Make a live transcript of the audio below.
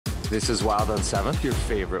This is Wild on 7th, your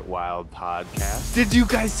favorite Wild podcast. Did you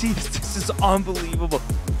guys see this? This is unbelievable.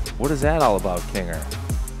 What is that all about, Kinger?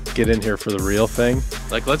 Get in here for the real thing.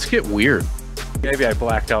 Like, let's get weird. Maybe I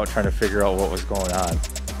blacked out trying to figure out what was going on.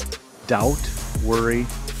 Doubt, worry,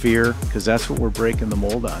 fear, because that's what we're breaking the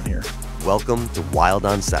mold on here. Welcome to Wild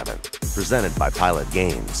on 7th, presented by Pilot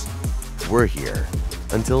Games. We're here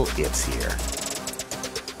until it's here.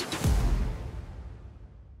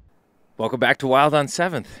 Welcome back to Wild on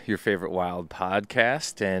 7th, your favorite Wild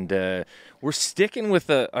podcast. And we're sticking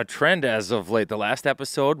with a trend as of late. The last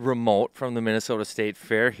episode, remote from the Minnesota State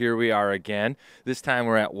Fair. Here we are again. This time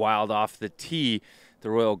we're at Wild Off the Tee,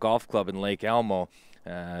 the Royal Golf Club in Lake Elmo.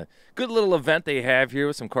 Good little event they have here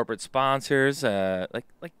with some corporate sponsors,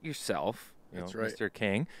 like yourself, That's right. Mr.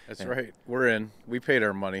 King. That's right. We're in. We paid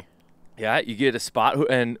our money. Yeah, you get a spot.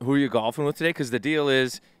 And who are you golfing with today? Because the deal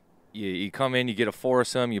is you come in, you get a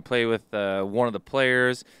foursome, you play with one of the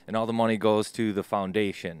players, and all the money goes to the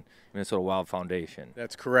foundation, Minnesota Wild Foundation.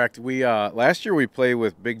 That's correct. We last year we played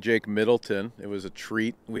with Big Jake Middleton. It was a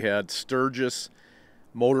treat. We had Sturgis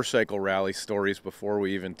motorcycle rally stories before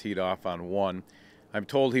we even teed off on one. I'm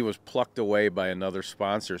told he was plucked away by another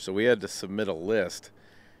sponsor, so we had to submit a list.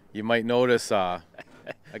 You might notice I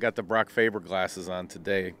got the Brock Faber glasses on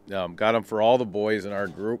today. Got them for all the boys in our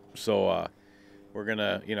group, so we're going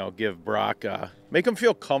to, give Brock, make him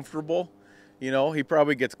feel comfortable. He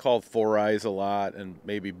probably gets called Four Eyes a lot and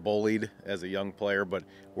maybe bullied as a young player, but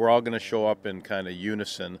we're all going to show up in kind of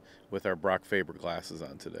unison with our Brock Faber glasses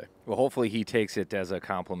on today. Well, hopefully he takes it as a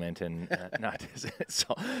compliment and not as it.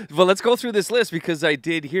 So, well, let's go through this list because I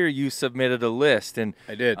did hear you submitted a list. And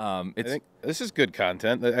I did. I think this is good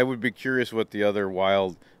content. I would be curious what the other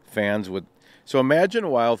Wild fans would. So imagine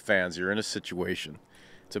Wild fans, you're in a situation.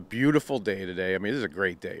 It's a beautiful day today. I mean, this is a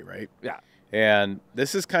great day, right? Yeah. And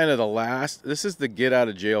this is kind of this is the get out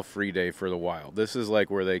of jail free day for the Wild. This is like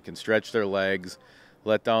where they can stretch their legs,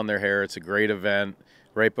 let down their hair. It's a great event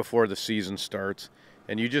right before the season starts.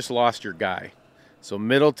 And you just lost your guy. So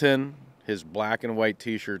Middleton, his black and white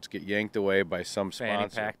T-shirts get yanked away by some sponsor. Fanny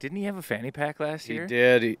pack. Didn't he have a fanny pack last year? He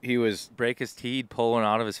did. He was break his tee, pull one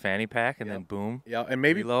out of his fanny pack, and then boom. Yeah, and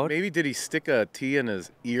maybe did he stick a tee in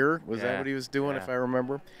his ear? Was that what he was doing, Yeah. if I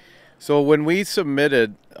remember? So when we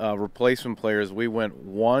submitted replacement players, we went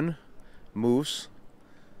one Moose.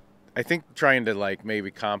 I think trying to maybe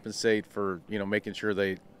compensate for making sure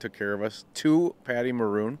they took care of us. Two Patty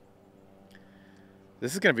Maroon.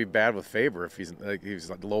 This is going to be bad with Faber if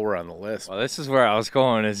he's lower on the list. Well, this is where I was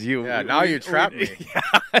going. As you, yeah, now you trapped me.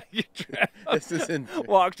 Yeah, you trapped. This isn't.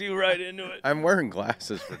 Walked you right into it. I'm wearing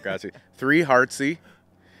glasses for God's sake. 3 Hartsey.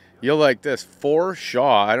 You'll like this. 4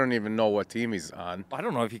 Shaw. I don't even know what team he's on. I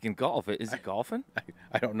don't know if he can golf. Is he golfing?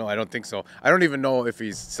 I don't know. I don't think so. I don't even know if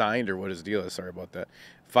he's signed or what his deal is. Sorry about that.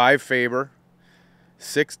 5 Faber.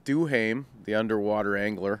 6 Duhame, the underwater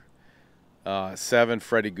angler. 7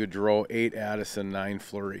 Freddie Goudreau. 8 Addison. 9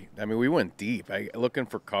 Fleury. I mean, we went deep. Looking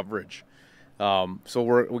for coverage.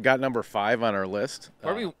 So we got number 5 on our list.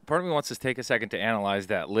 Part of me wants to take a second to analyze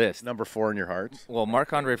that list. Number 4 in your hearts. Well,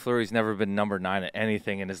 Marc-Andre Fleury's never been number 9 at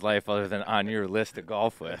anything in his life other than on your list to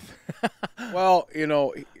golf with. Well,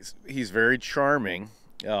 he's very charming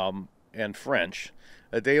and French.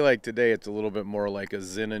 A day like today, it's a little bit more like a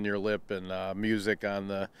zin in your lip and music on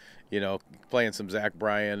the, playing some Zach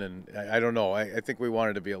Bryan. And I don't know. I think we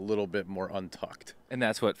wanted to be a little bit more untucked. And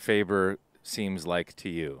that's what Faber seems like to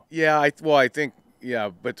you. Yeah, I think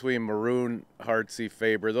between Maroon, Hartsey,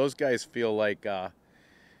 Faber, those guys feel like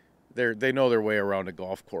they know their way around a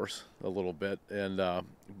golf course a little bit. And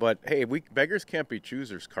but hey, beggars can't be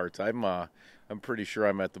choosers, Carts. I'm pretty sure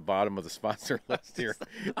I'm at the bottom of the sponsor list here.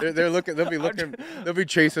 They'll be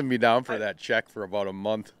chasing me down for that check for about a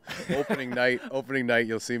month. Opening night,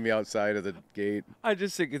 you'll see me outside of the gate. I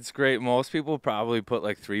just think it's great. Most people probably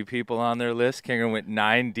put 3 people on their list. Kinger went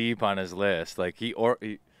 9 deep on his list.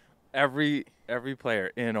 Every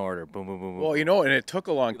player in order. Boom, boom, boom, boom. Well, and it took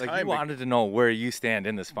a long time. You wanted to know where you stand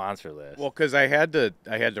in the sponsor list. Well, because I had to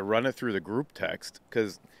run it through the group text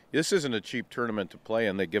because this isn't a cheap tournament to play,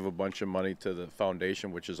 and they give a bunch of money to the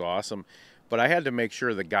foundation, which is awesome. But I had to make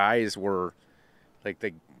sure the guys were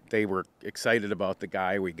they were excited about the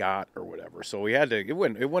guy we got or whatever. So we had to. It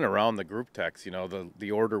went around the group text.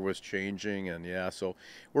 The order was changing, and so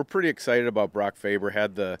we're pretty excited about Brock Faber.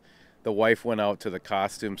 Had the wife went out to the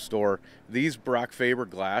costume store. These Brock Faber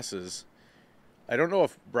glasses, I don't know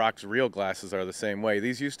if Brock's real glasses are the same way.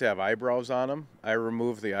 These used to have eyebrows on them. I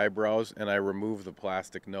removed the eyebrows and I removed the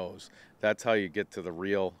plastic nose. That's how you get to the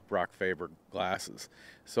real Brock Faber glasses.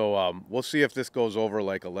 So we'll see if this goes over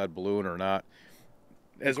like a lead balloon or not.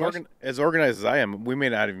 as organized as I am, we may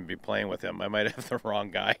not even be playing with him. I might have the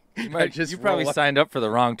wrong guy. You probably signed up for the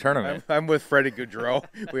wrong tournament. I'm with Freddie Goudreau.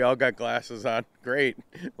 We all got glasses on. Great.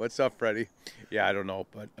 What's up, Freddie? Yeah, I don't know,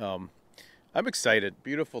 but I'm excited.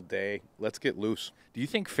 Beautiful day. Let's get loose. Do you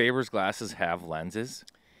think Faber's glasses have lenses?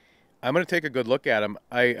 I'm going to take a good look at them.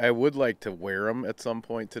 I would like to wear them at some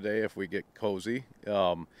point today if we get cozy,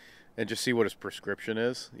 and just see what his prescription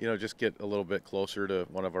is. Just get a little bit closer to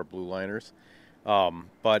one of our blue liners.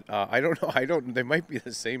 But I don't know. They might be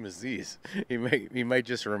the same as these. He might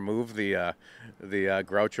just remove the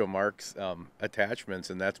Groucho Marx attachments,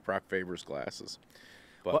 and that's Brock Faber's glasses.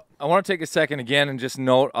 But well, I want to take a second again and just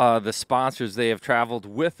note the sponsors. They have traveled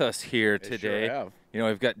with us here today. Sure have.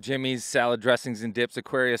 We've got Jimmy's Salad Dressings and Dips,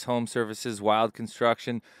 Aquarius Home Services, Wild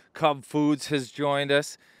Construction, Cub Foods has joined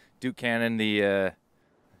us. Duke Cannon, they'll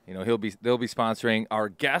be sponsoring our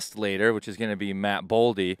guest later, which is going to be Matt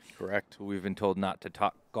Boldy. Correct. Who we've been told not to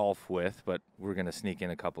talk golf with, but we're going to sneak in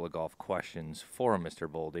a couple of golf questions for Mr.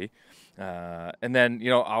 Boldy. And then,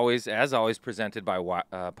 always presented by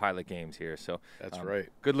Pilot Games here. So that's right.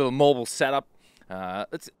 Good little mobile setup.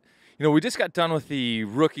 We just got done with the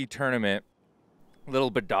rookie tournament.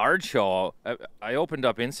 Little Bedard show. I opened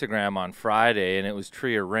up Instagram on Friday, and it was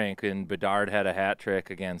tree or rink, and Bedard had a hat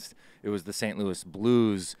trick against, it was the St. Louis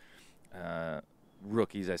Blues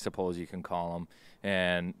rookies, I suppose you can call them.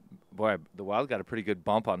 And, boy, the Wild got a pretty good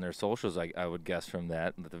bump on their socials, I would guess, from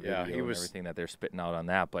that, the video and everything that they're spitting out on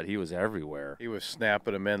that, but he was everywhere. He was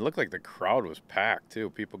snapping them in. Looked like the crowd was packed,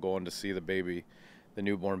 too, people going to see the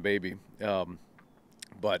newborn baby.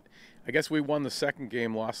 But I guess we won the second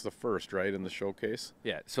game, lost the first, right, in the showcase?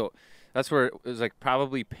 Yeah, so that's where it was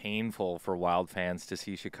probably painful for Wild fans to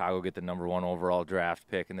see Chicago get the number 1 overall draft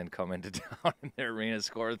pick and then come into town in their arena,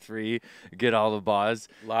 score 3, get all the buzz.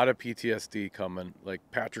 A lot of PTSD coming, like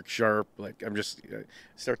Patrick Sharp. I'm just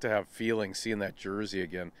start to have feelings seeing that jersey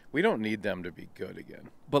again. We don't need them to be good again.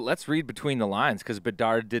 But let's read between the lines, because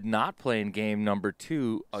Bedard did not play in game number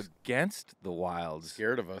 2 against the Wild's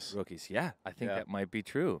scared of us rookies. Yeah, I think that might be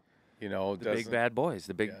true. The big bad boys,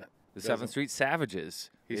 the 7th Street Savages.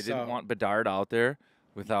 They didn't want Bedard out there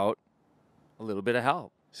without a little bit of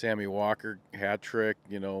help. Sammy Walker, hat trick,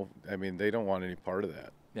 they don't want any part of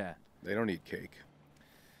that. Yeah. They don't eat cake.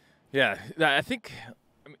 Yeah,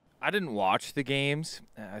 I didn't watch the games.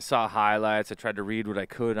 I saw highlights. I tried to read what I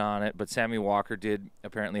could on it, but Sammy Walker did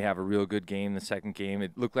apparently have a real good game the second game.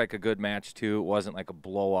 It looked like a good match, too. It wasn't like a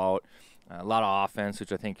blowout. A lot of offense,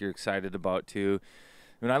 which I think you're excited about, too.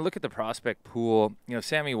 When I look at the prospect pool,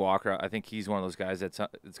 Sammy Walker, I think he's one of those guys that's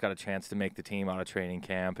got a chance to make the team out of training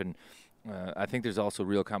camp. And I think there's also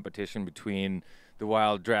real competition between the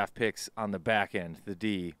Wild draft picks on the back end, the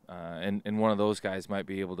D. And one of those guys might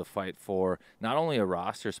be able to fight for not only a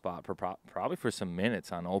roster spot, but probably for some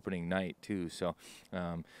minutes on opening night, too. So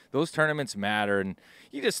those tournaments matter. And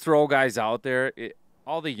you just throw guys out there.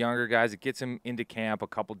 All the younger guys, it gets them into camp a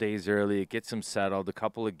couple days early. It gets them settled, a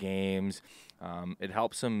couple of games. It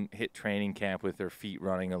helps them hit training camp with their feet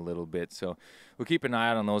running a little bit. So we'll keep an eye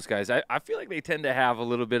out on those guys. I feel like they tend to have a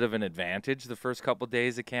little bit of an advantage the first couple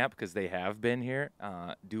days of camp because they have been here,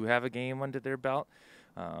 do have a game under their belt.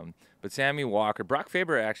 But Sammy Walker, Brock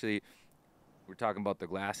Faber actually, we're talking about the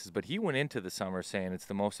glasses, but he went into the summer saying it's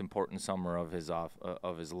the most important summer of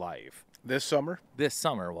his life. This summer? This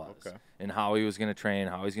summer was. Okay. And how he was going to train,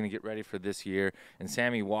 how he's going to get ready for this year. And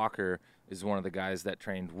Sammy Walker is one of the guys that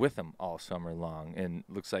trained with him all summer long. And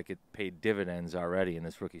looks like it paid dividends already in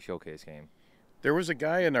this rookie showcase game. There was a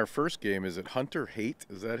guy in our first game. Is it Hunter Haight?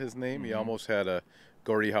 Is that his name? Mm-hmm. He almost had a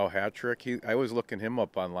Gordie Howe hat trick. I was looking him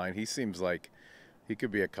up online. He seems like he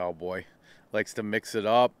could be a cowboy. Likes to mix it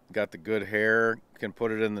up, got the good hair, can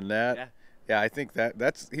put it in the net. Yeah, I think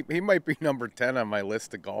he might be number 10 on my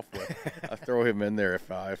list to golf with. I'll throw him in there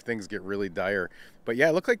if things get really dire. But, yeah,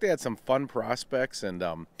 it looked like they had some fun prospects. And,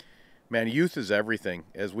 man, youth is everything.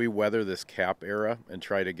 As we weather this cap era and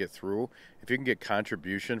try to get through, if you can get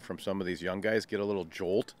contribution from some of these young guys, get a little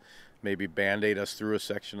jolt, maybe Band-Aid us through a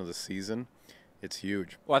section of the season, it's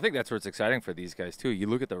huge. Well, I think that's where it's exciting for these guys, too. You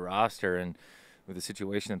look at the roster and – with the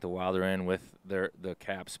situation that the Wild are in with the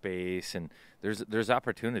cap space, and there's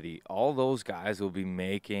opportunity. All those guys will be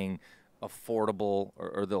making affordable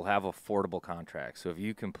or they'll have affordable contracts. So if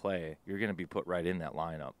you can play, you're going to be put right in that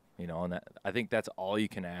lineup. And I think that's all you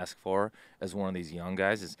can ask for as one of these young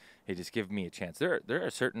guys is, hey, just give me a chance. There are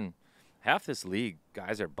certain half this league,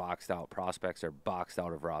 guys are boxed out. Prospects are boxed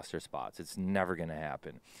out of roster spots. It's never going to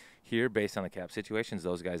happen. Here, based on the cap situations,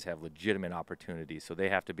 those guys have legitimate opportunities, so they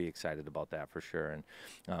have to be excited about that for sure.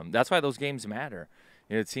 And that's why those games matter.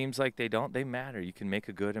 it seems like they don't. They matter. You can make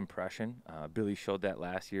a good impression. Billy showed that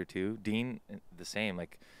last year too. Dean, the same.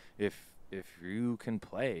 Like, if you can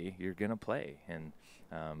play, you're gonna play. And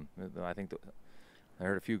I think I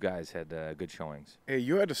heard a few guys had good showings. Hey,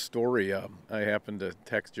 you had a story. I happened to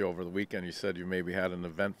text you over the weekend. You said you maybe had an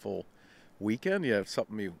eventful weekend. You have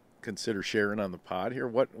something you consider sharing on the pod here.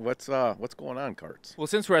 What's going on, Karts? Well,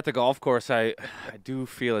 since we're at the golf course, I do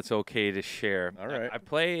feel it's okay to share. All right. I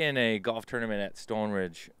play in a golf tournament at Stone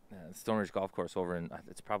Ridge Golf Course over in,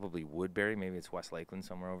 it's probably Woodbury, maybe it's West Lakeland,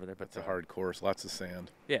 somewhere over there. But It's a hard course, lots of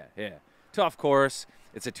sand. Yeah. Tough course.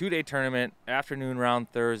 It's a 2-day tournament. Afternoon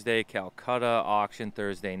round Thursday, Calcutta auction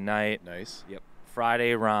Thursday night. Nice. Yep.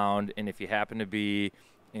 Friday round, and if you happen to be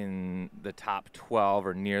in the top 12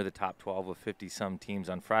 or near the top 12 of 50-some teams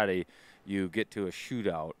on Friday, you get to a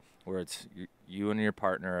shootout where it's you and your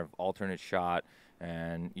partner of alternate shot,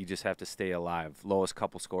 and you just have to stay alive. Lowest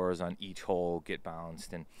couple scores on each hole get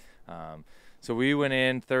bounced. And so we went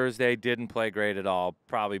in Thursday, didn't play great at all,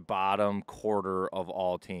 probably bottom quarter of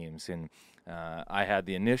all teams. And I had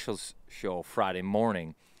the initials show Friday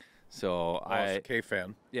morning. So it's a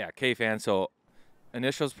K-fan. Yeah, K-fan. So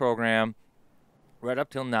initials program, right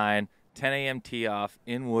up till 9, 10 a.m. tee off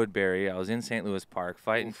in Woodbury. I was in St. Louis Park,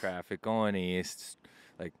 fighting traffic, going east,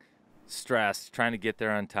 like stressed, trying to get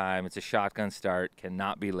there on time. It's a shotgun start,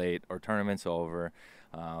 cannot be late, or tournament's over.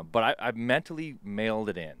 But I mentally mailed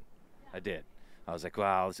it in. I did. I was like,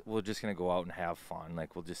 well, we're just going to go out and have fun.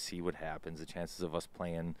 Like, we'll just see what happens. The chances of us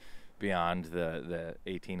playing beyond the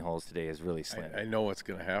 18 holes today is really slim. I know what's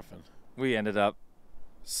going to happen. We ended up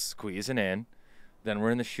squeezing in. Then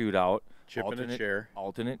we're in the shootout. Chip in a chair.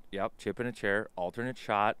 Chip in a chair, alternate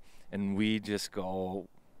shot, and we just go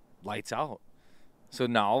lights out. So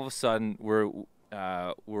now all of a sudden we're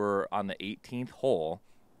on the 18th hole,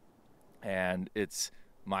 and it's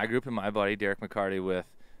my group and my buddy Derek McCarty with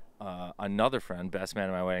another friend, best man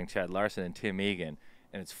at my wedding, Chad Larson, and Tim Egan,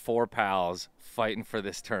 and it's 4 pals fighting for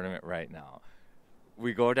this tournament right now.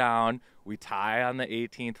 We go down, we tie on the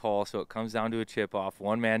 18th hole, so it comes down to a chip off,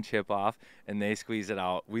 one-man chip off, and they squeeze it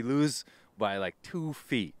out. We lose by like 2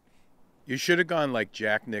 feet. You should have gone like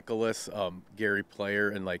Jack Nicklaus, Gary Player,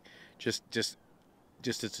 and like just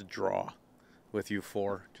it's a draw with you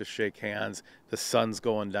four. Just shake hands. The sun's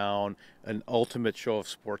going down. An ultimate show of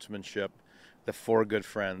sportsmanship. The 4 good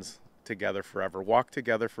friends together forever. Walk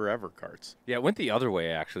together forever, Karts. Yeah, it went the other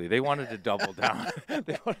way, actually. They wanted to double down.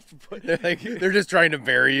 They wanted to put... they're just trying to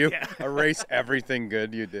bury you. Yeah. Erase everything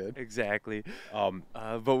good you did. Exactly.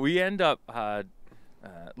 But we end up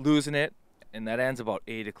losing it, and that ends about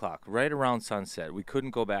 8 o'clock, right around sunset. We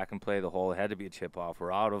couldn't go back and play the hole. It had to be a chip-off.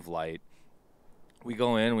 We're out of light. We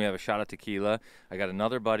go in. We have a shot of tequila. I got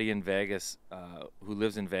another buddy in Vegas who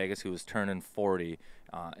lives in Vegas who was turning 40,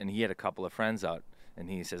 and he had a couple of friends out. And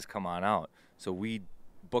he says, come on out. So we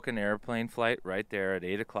book an airplane flight right there at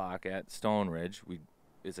 8 o'clock at Stone Ridge.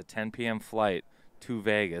 It's a 10 p.m. flight to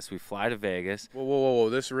Vegas. We fly to Vegas. Whoa.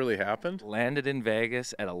 This really happened? Landed in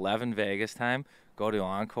Vegas at 11 Vegas time. Go to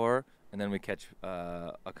Encore. And then we catch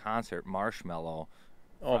a concert, Marshmallow,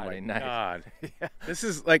 Friday night. God. Yeah. This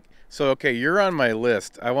is like, so, okay, you're on my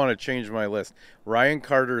list. I want to change my list. Ryan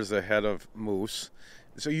Carter is ahead of Moose.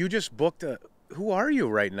 So you just booked who are you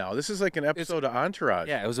right now? This is like an episode of Entourage.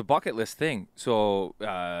 Yeah, it was a bucket list thing. So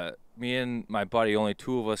me and my buddy, only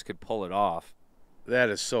 2 of us could pull it off. That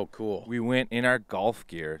is so cool. We went in our golf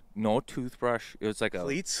gear, no toothbrush. It was like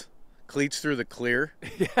cleats through the clear.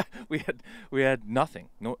 Yeah, we had nothing.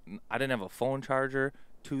 No, I didn't have a phone charger,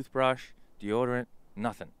 toothbrush, deodorant,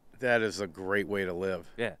 nothing. That is a great way to live.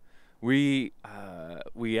 Yeah. We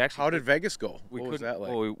actually. How did Vegas go? What was that like?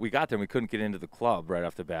 Well, we got there and we couldn't get into the club right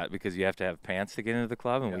off the bat because you have to have pants to get into the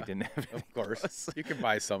club, and we didn't have any. Of course. You can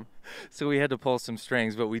buy some. So we had to pull some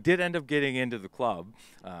strings, but we did end up getting into the club,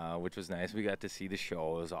 which was nice. We got to see the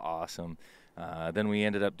show. It was awesome. Then we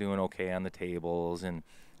ended up doing okay on the tables, and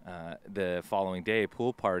the following day,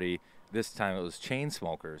 pool party. This time it was chain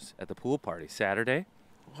smokers at the pool party Saturday.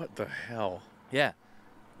 What the hell? Yeah.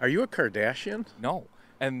 Are you a Kardashian? No.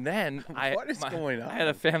 And then what is going on? I had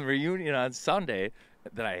a family reunion on Sunday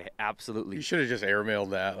that I absolutely. You should have just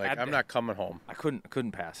airmailed that. Like, I'm not coming home. I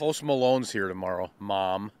couldn't pass it. Post Malone's here tomorrow.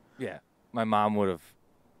 Mom. Yeah, my mom would have.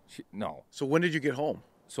 No. So when did you get home?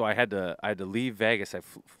 So I had to leave Vegas. I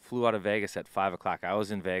flew out of Vegas at 5 o'clock. I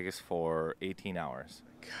was in Vegas for 18 hours.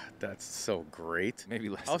 God, that's so great. Maybe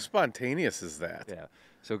less. How spontaneous is that? Yeah.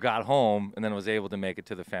 So got home and then was able to make it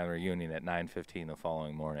to the family reunion at 9:15 the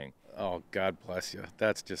following morning. Oh, God bless you.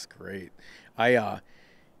 That's just great. I'm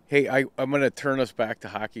going to turn us back to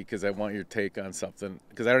hockey because I want your take on something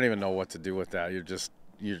because I don't even know what to do with that.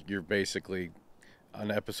 You're basically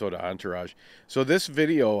an episode of Entourage. So this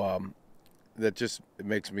video that just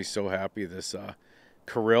makes me so happy. This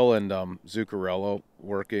Kirill and Zuccarello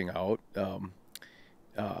working out. So.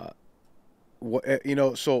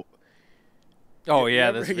 Oh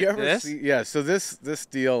yeah, You ever this? see? Yeah. So this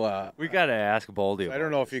deal. We gotta ask Boldy. I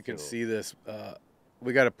don't know if you can see this.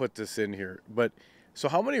 We got to put this in here. But so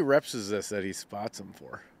how many reps is this that he spots him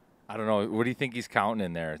for? I don't know. What do you think he's counting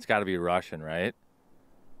in there? It's got to be Russian, right?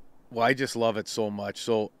 Well, I just love it so much.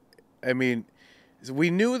 So, I mean, we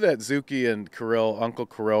knew that Zuki and Uncle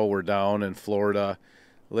Kirill were down in Florida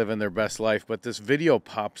living their best life. But this video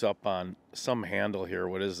pops up on some handle here.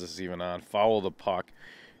 What is this even on? Follow the Puck.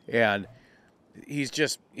 And he's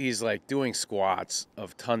like doing squats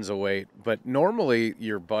of tons of weight. But normally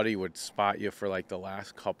your buddy would spot you for like the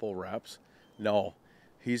last couple reps. No,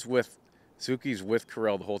 Zuki's with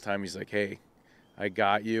Kirill the whole time. He's like, hey, I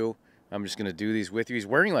got you. I'm just going to do these with you. He's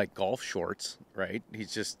wearing like golf shorts, right?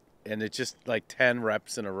 It's just like 10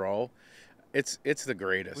 reps in a row. It's the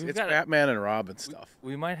greatest. It's Batman and Robin stuff.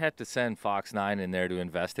 We might have to send Fox 9 in there to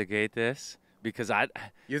investigate this. Because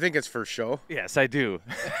You think it's for show? Yes, I do.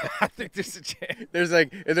 I think there's a chance.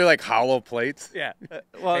 They're like hollow plates. Yeah.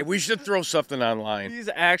 Well, hey, we should throw something online. He's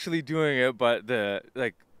actually doing it, but the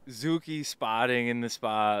Zuki spotting in the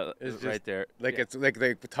spot is right there. Like it's like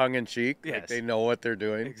they tongue in cheek. Yes. Like they know what they're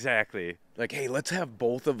doing. Exactly. Like, hey, let's have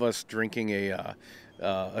both of us drinking a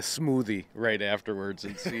smoothie right afterwards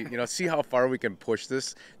and see how far we can push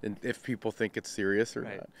this and if people think it's serious or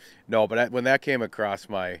not. No, but when that came across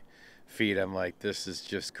my feed, I'm like, this is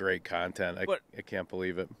just great content. I can't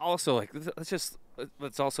believe it. Also, like,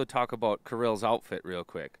 let's also talk about Kirill's outfit real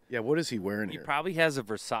quick. Yeah, what is he wearing He here? probably has a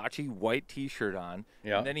Versace white T-shirt on.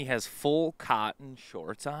 Yeah. And then he has full cotton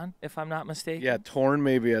shorts on, if I'm not mistaken. Yeah, torn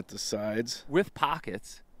maybe at the sides. With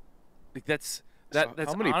pockets. Like that's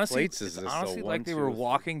how many plates is this, honestly though? like One, they two, were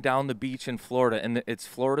walking down the beach in Florida, and it's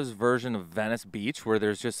Florida's version of Venice Beach, where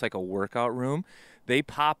there's just like a workout room. They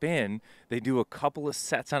pop in, they do a couple of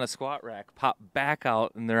sets on a squat rack, pop back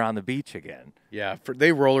out, and they're on the beach again. Yeah,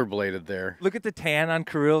 they rollerbladed there. Look at the tan on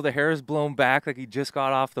Kirill. The hair is blown back like he just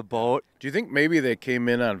got off the boat. Do you think maybe they came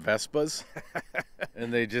in on Vespas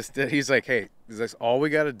and they just did? He's like, all we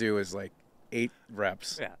got to do is like 8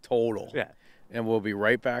 reps total. Yeah. And we'll be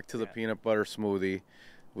right back to the peanut butter smoothie.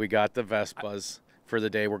 We got the Vespas for the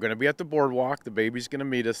day. We're going to be at the boardwalk. The baby's going to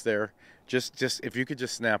meet us there. Just if you could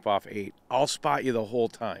just snap off 8, I'll spot you the whole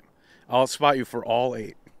time. I'll spot you for all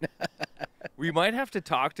 8. We might have to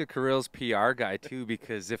talk to Kirill's PR guy too,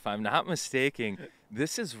 because if I'm not mistaken,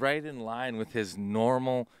 this is right in line with his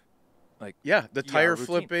normal, the tire routine.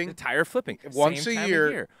 flipping. The tire flipping Once Same a time year.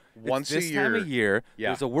 of year. Once a this year. time of year,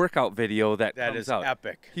 there's a workout video that comes is out.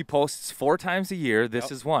 epic. He posts 4 times a year.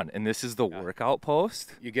 This is one, and this is the workout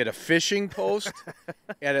post. You get a fishing post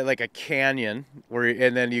at like a canyon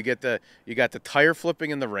and then you got the tire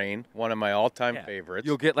flipping in the rain, one of my all-time favorites.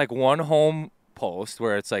 You'll get like one home post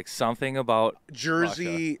where it's like something about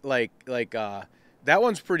Jersey, Russia. That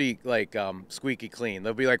one's pretty squeaky clean.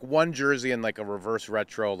 There'll be like one jersey and like a reverse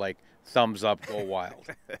retro, like thumbs up, go wild.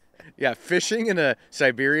 Yeah, fishing in a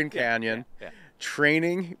Siberian canyon,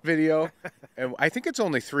 training video, and I think it's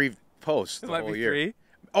only 3 posts the whole year. 3.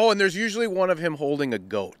 Oh, and there's usually one of him holding a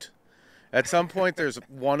goat. At some point, there's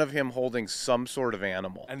one of him holding some sort of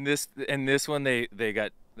animal. And this one they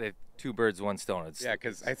 2 birds, 1 stone. Yeah,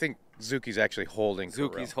 because I think Zuki's actually holding.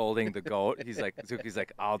 Zuki's holding the goat. Zuki's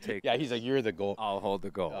like, I'll take. Yeah, he's like, you're the goat. I'll hold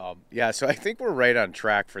the goat. Yeah, so I think we're right on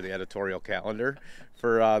track for the editorial calendar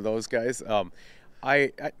for those guys.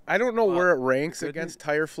 I don't know where it ranks against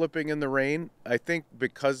tire flipping in the rain. I think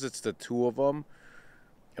because it's the 2 of them.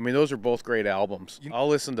 I mean, those are both great albums. I'll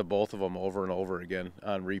listen to both of them over and over again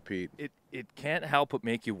on repeat. It can't help but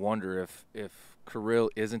make you wonder if Kirill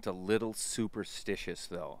isn't a little superstitious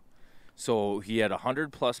though. So he had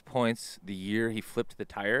 100+ points the year he flipped the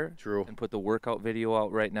tire. True. And put the workout video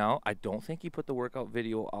out right now. I don't think he put the workout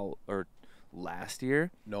video out last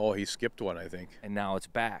year. No, he skipped one, I think. And now it's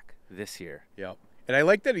back this year. Yep. And I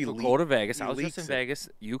like that he go to Vegas. He I was just in Vegas.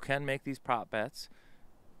 You can make these prop bets.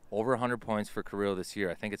 Over 100 points for Kirill this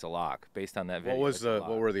year. I think it's a lock based on that video.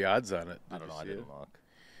 What were the odds on it? I don't know. I didn't look.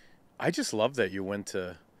 I just love that you went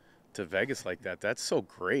to Vegas like that. That's so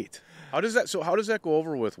great. How does that go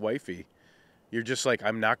over with wifey? You're just like,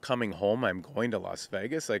 I'm not coming home. I'm going to Las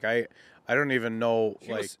Vegas. Like I don't even know.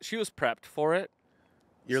 She was prepped for it.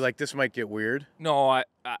 You're like, this might get weird. No,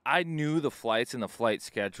 I knew the flights and the flight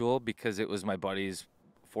schedule because it was my buddy's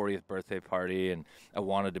 40th birthday party, and I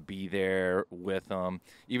wanted to be there with him,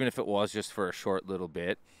 even if it was just for a short little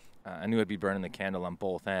bit. I knew I'd be burning the candle on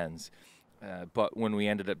both ends. But when we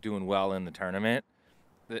ended up doing well in the tournament,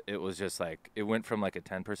 it was just like it went from like a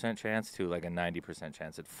 10% chance to like a 90%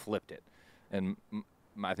 chance. It flipped it, and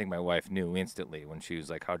I think my wife knew instantly when she was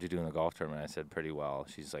like, "How'd you do in the golf tournament?" I said, "Pretty well."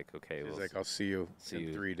 She's like, "Okay." She's like, "I'll see you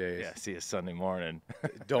in 3 days." Yeah, see you Sunday morning.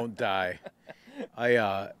 Don't die.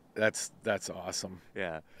 That's awesome.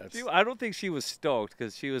 Yeah, I don't think she was stoked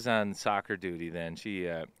because she was on soccer duty then. She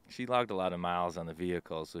logged a lot of miles on the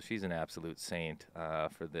vehicle, so she's an absolute saint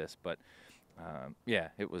for this. But yeah,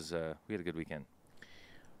 it was. We had a good weekend.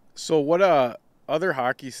 So what other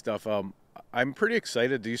hockey stuff? I'm pretty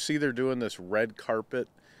excited. Do you see they're doing this red carpet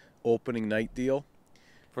opening night deal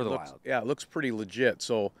For the Wild. Yeah, it looks pretty legit.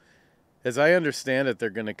 So as I understand it, they're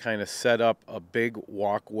going to kind of set up a big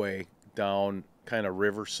walkway down kind of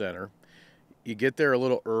river center. You get there a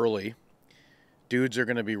little early. Dudes are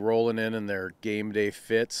going to be rolling in their game day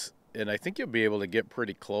fits, and I think you'll be able to get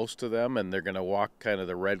pretty close to them, and they're going to walk kind of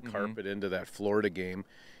the red carpet into that Florida game.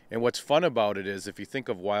 And what's fun about it is if you think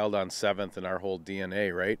of Wild on 7th and our whole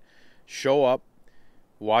DNA, right? Show up,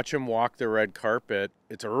 watch them walk the red carpet.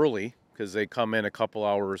 It's early because they come in a couple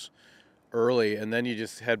hours early, and then you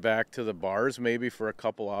just head back to the bars maybe for a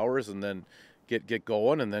couple hours and then get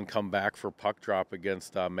going and then come back for puck drop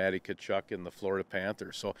against Matty Tkachuk and the Florida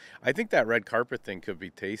Panthers. So I think that red carpet thing could be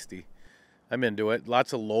tasty. I'm into it.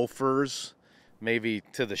 Lots of loafers, maybe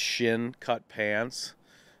to the shin cut pants,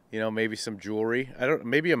 maybe some jewelry.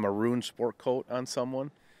 Maybe a maroon sport coat on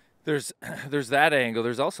someone. There's that angle.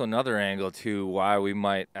 There's also another angle to why we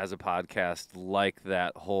might, as a podcast, like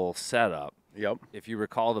that whole setup. Yep. If you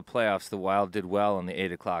recall the playoffs, the Wild did well on the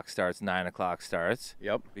 8 o'clock starts, 9 o'clock starts.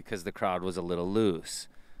 Yep. Because the crowd was a little loose.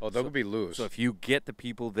 Oh, they'll be loose. So if you get the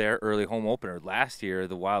people there early home opener, last year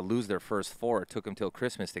the Wild lose their first 4. It took them till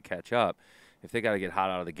Christmas to catch up. If they got to get hot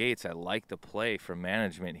out of the gates, I like the play from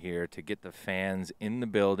management here to get the fans in the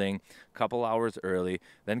building a couple hours early,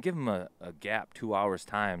 then give them a gap, 2 hours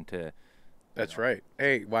time to. That's right.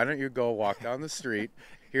 Hey, why don't you go walk down the street?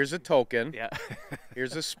 Here's a token. Yeah.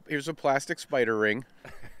 Here's a plastic spider ring.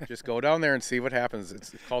 Just go down there and see what happens.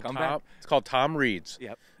 It's called It's called Tom Reed's.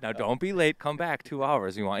 Yep. Now don't be late. Come back 2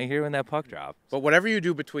 hours. We want you here when that puck drops. But whatever you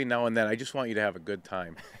do between now and then, I just want you to have a good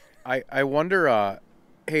time. I wonder.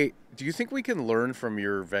 Hey, do you think we can learn from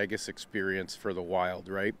your Vegas experience for the Wild,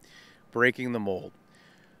 right? Breaking the mold.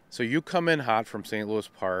 So you come in hot from St. Louis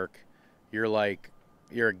Park. You're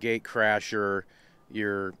a gate crasher.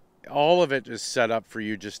 All of it is set up for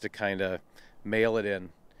you just to kind of mail it in.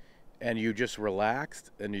 And you just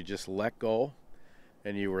relaxed and you just let go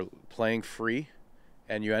and you were playing free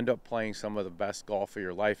and you end up playing some of the best golf of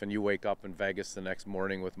your life, and you wake up in Vegas the next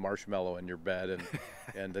morning with marshmallow in your bed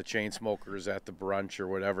and the chain smokers at the brunch or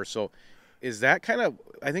whatever. So is that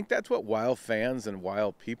I think that's what Wild fans and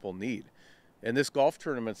Wild people need. And this golf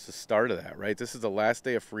tournament's the start of that, right? This is the last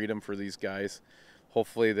day of freedom for these guys.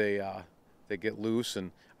 Hopefully they get loose,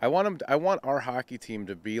 and I want our hockey team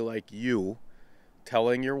to be like you,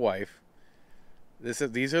 telling your wife, these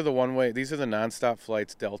are the nonstop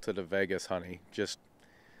flights Delta to Vegas, honey. Just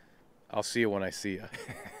I'll see you when I see you.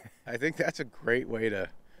 I think that's a great way to.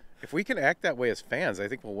 If we can act that way as fans, I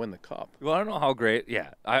think we'll win the cup. You want to know how great? Yeah,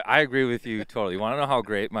 I agree with you totally. You want to know how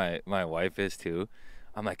great my wife is too?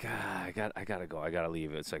 I'm like, I gotta go. I gotta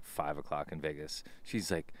leave. It's like 5 o'clock in Vegas.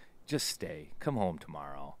 She's like, just stay. Come home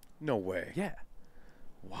tomorrow. No way. Yeah.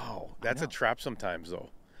 Wow, that's a trap sometimes though.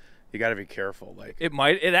 You got to be careful.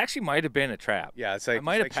 It actually might have been a trap. Yeah, it's like, I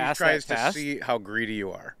might have passed she tries that test. to see how greedy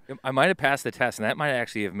you are. I might have passed the test, and that might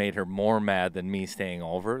actually have made her more mad than me staying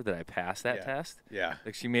over that I passed that test. Yeah.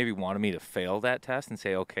 Like she maybe wanted me to fail that test and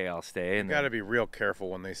say, okay, I'll stay. And you got to be real careful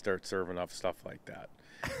when they start serving up stuff like that.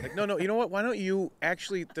 Like, no, you know what? Why don't you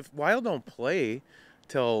actually? The Wild don't play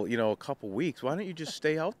till a couple weeks. Why don't you just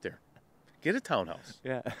stay out there? Get a townhouse.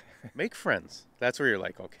 Yeah. Make friends. That's where you're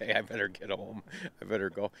like, okay, I better get home. I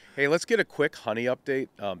better go. Hey, let's get a quick honey update,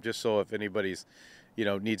 just so if anybody's,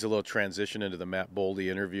 needs a little transition into the Matt Boldy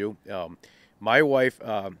interview. My wife,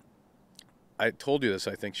 I told you this,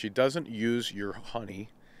 I think, she doesn't use your honey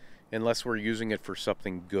unless we're using it for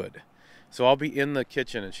something good. So I'll be in the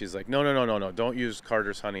kitchen and she's like, no, don't use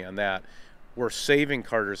Carter's honey on that. We're saving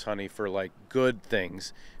Carter's honey for good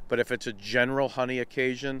things. But if it's a general honey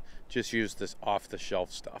occasion, just use this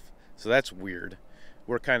off-the-shelf stuff. So that's weird.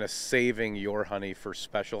 We're kind of saving your honey for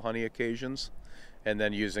special honey occasions and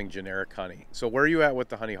then using generic honey. So where are you at with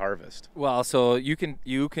the honey harvest? Well, so you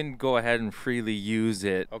can go ahead and freely use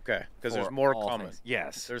it. Okay, because there's more coming. Things.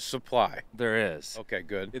 Yes. There's supply. There is. Okay,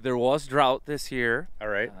 good. There was drought this year. All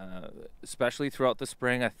right. Especially throughout the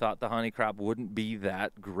spring. I thought the honey crop wouldn't be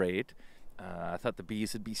that great. I thought the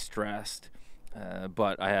bees would be stressed.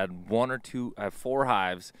 But I had 4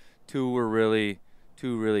 hives. Two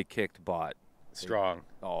 2 really kicked butt. Strong.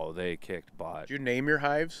 They kicked butt. Did you name your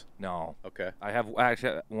hives? No. Okay. I have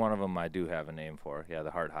actually one of them I do have a name for. Yeah, the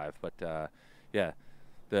heart hive. But yeah,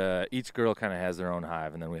 each girl kind of has their own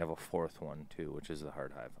hive, and then we have a 4th one too, which is the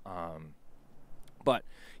heart hive. But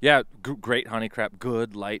yeah, great honey crap.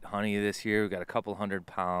 Good light honey this year. We got a couple 100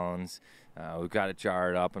 pounds. We've got it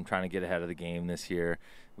jarred up. I'm trying to get ahead of the game this year.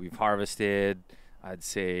 We've harvested, I'd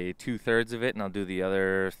say 2/3 of it, and I'll do the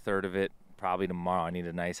other 1/3 of it probably tomorrow. I need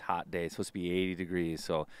a nice hot day. It's supposed to be 80 degrees,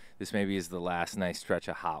 so this maybe is the last nice stretch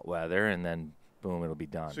of hot weather, and then boom, it'll be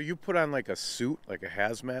done. So you put on like a suit, like a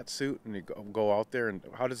hazmat suit, and you go out there, and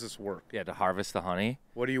how does this work? Yeah, to harvest the honey.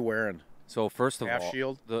 What are you wearing? So first of Half all,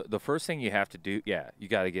 shield? the first thing you have to do, you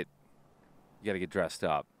got to get dressed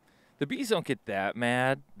up. The bees don't get that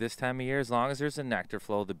mad this time of year. As long as there's a nectar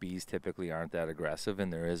flow, the bees typically aren't that aggressive,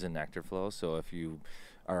 and there is a nectar flow. So if you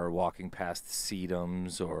are walking past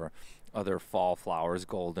sedums or other fall flowers,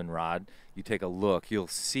 goldenrod, you take a look, you'll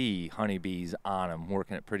see honeybees on them,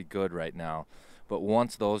 working it pretty good right now. But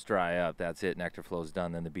once those dry up, that's it. Nectar flow's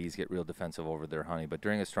done. Then the bees get real defensive over their honey. But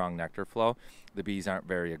during a strong nectar flow, the bees aren't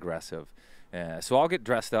very aggressive. So I'll get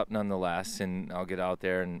dressed up nonetheless, and I'll get out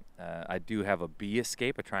there. And I do have a bee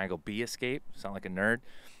escape, a triangle bee escape. Sound like a nerd.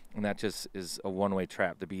 And that just is a one-way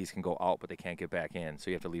trap. The bees can go out, but they can't get back in. So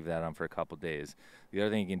you have to leave that on for a couple days. The other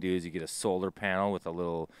thing you can do is you get a solar panel with a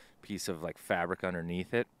little piece of like fabric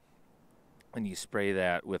underneath it. And you spray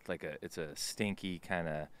that with it's a stinky kind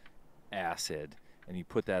of acid, and you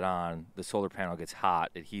put that on. The solar panel gets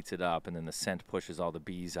hot, it heats it up, and then the scent pushes all the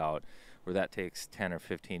bees out, where that takes 10 or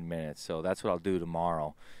 15 minutes. So that's what I'll do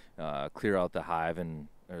tomorrow. Clear out the hive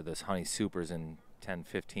or this honey supers in 10,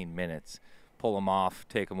 15 minutes. Pull them off,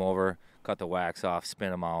 take them over, cut the wax off,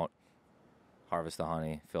 spin them out, harvest the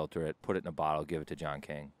honey, filter it, put it in a bottle, give it to John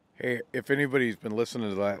King. Hey, if anybody's been listening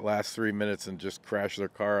to that last 3 minutes and just crashed their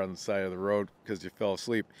car on the side of the road because you fell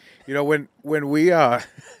asleep, when we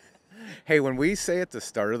hey, when we say at the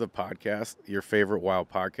start of the podcast, your favorite wild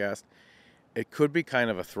podcast, it could be kind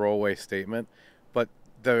of a throwaway statement, but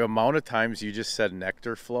the amount of times you just said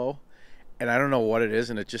nectar flow, and I don't know what it is,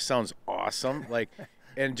 and it just sounds awesome.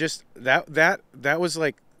 And just that was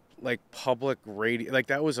like public radio,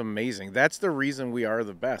 that was amazing. That's the reason we are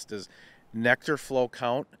the best, is nectar flow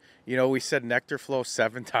count. We said nectar flow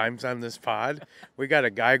 7 times on this pod. We got a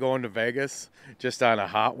guy going to Vegas just on a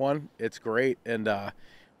hot one. It's great. And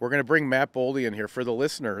we're going to bring Matt Boldy in here. For the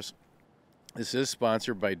listeners, this is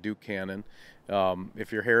sponsored by Duke Cannon.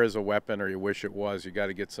 If your hair is a weapon, or you wish it was, you got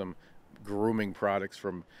to get some grooming products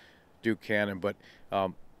from Duke Cannon. But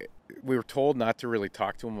we were told not to really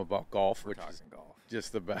talk to him about golf, which is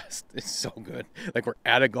just the best. It's so good. We're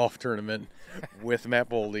at a golf tournament with Matt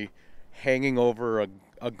Boldy, hanging over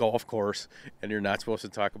a golf course, and you're not supposed to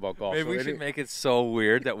talk about golf. Maybe we should make it so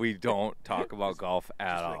weird that we don't talk about golf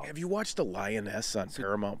at all. Have you watched The Lioness on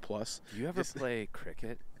Paramount Plus? Do you ever play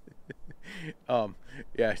cricket?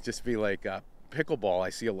 Yeah, just be like pickleball.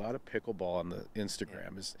 I see a lot of pickleball on the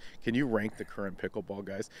Instagram. Can you rank the current pickleball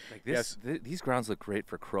guys? These grounds look great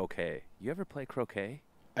for croquet. You ever play croquet?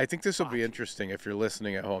 I think this will be interesting if you're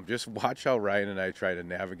listening at home. Just watch how Ryan and I try to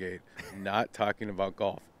navigate not talking about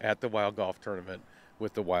golf at the Wild Golf Tournament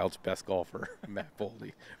with the Wild's best golfer, Matt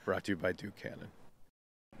Boldy, brought to you by Duke Cannon.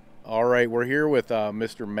 All right, we're here with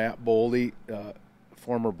Mr. Matt Boldy,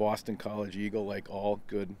 former Boston College Eagle, like all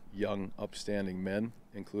good, young, upstanding men,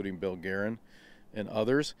 including Bill Guerin and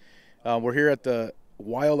others. We're here at the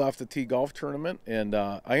Wild Off the Tee Golf Tournament, and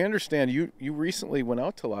I understand you recently went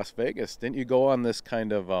out to Las Vegas. Didn't you go on this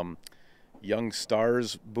kind of Young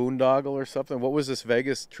Stars boondoggle or something? What was this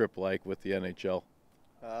Vegas trip like with the NHL?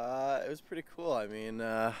 It was pretty cool. I mean,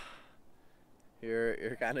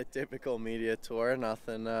 your kind of typical media tour,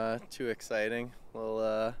 nothing too exciting.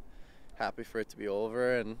 Well, happy for it to be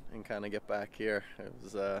over and kind of get back here. It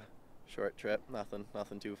was a short trip, nothing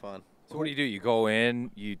too fun. So what do? You go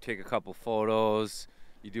in, you take a couple photos,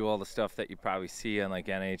 you do all the stuff that you probably see on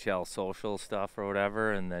NHL social stuff or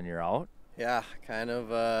whatever, and then you're out? Yeah, kind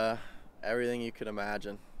of everything you could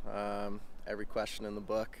imagine. Every question in the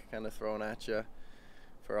book kind of thrown at you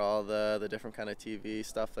for all the different kind of TV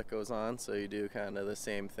stuff that goes on. So you do kind of the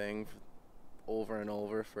same thing over and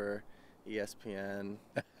over for ESPN.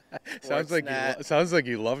 Sounds like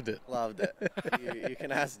you loved it. Loved it. You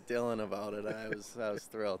can ask Dylan about it. I was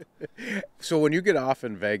thrilled. So when you get off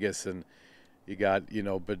in Vegas and you got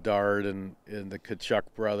Bedard and the Kachuk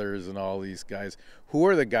brothers and all these guys, who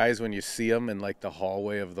are the guys when you see them in the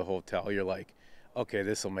hallway of the hotel? You're like, okay,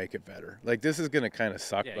 this will make it better. This is gonna kind of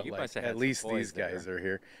suck, but at least these guys are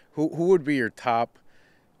here. Who would be your top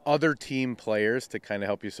other team players to kind of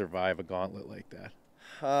help you survive a gauntlet like that?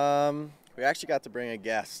 We actually got to bring a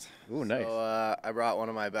guest. Ooh, nice. So I brought one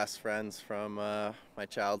of my best friends from my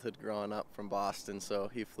childhood growing up from Boston, so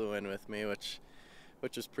he flew in with me, which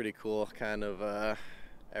was pretty cool. Kind of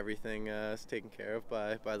everything is taken care of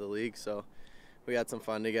by the league, so we had some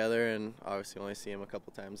fun together, and obviously only see him a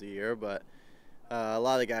couple times a year, but a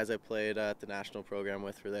lot of the guys I played at the national program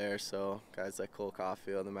with were there, so guys like Cole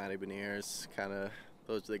Caulfield and Matty Beniers, kind of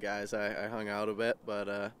those are the guys I hung out a bit, but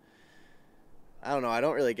I don't know, I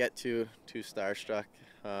don't really get too starstruck.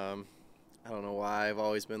 I don't know why, I've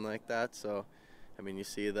always been like that, so I mean, you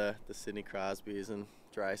see the Sidney Crosbys and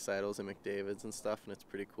Dreisaitl's and McDavids and stuff, and it's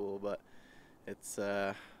pretty cool, but it's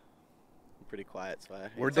pretty quiet, so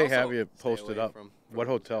Where'd they have you posted up? What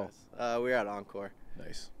hotel? We were at Encore.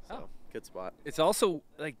 Nice. So, good spot. It's also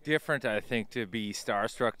like different, I think, to be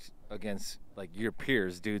starstruck against like your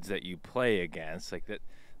peers, dudes that you play against. Like that,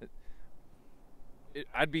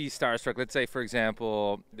 I'd be starstruck. Let's say, for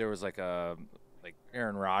example, there was like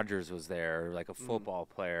Aaron Rodgers was there, like a football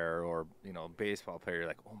player or baseball player. You're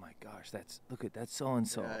like, oh my gosh, that's so and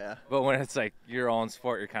so. Yeah. But when it's like your own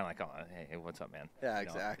sport, you're kind of like, oh, hey, what's up, man? Yeah,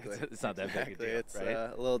 exactly. It's not that big a deal, It's right?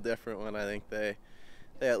 a little different when I think they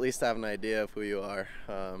at least have an idea of who you are.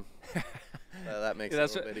 That makes it a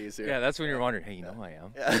little bit easier. Yeah, that's when you're wondering, hey, I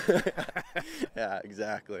am. Yeah, yeah,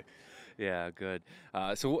 exactly. Yeah, good.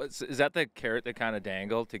 So is that the carrot that kind of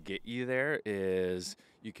dangled to get you there? Is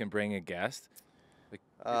you can bring a guest?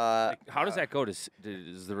 Like, how does that go? Does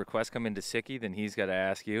the request come into Sicky, then he's got to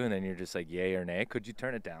ask you, and then you're just like, yay or nay? Could you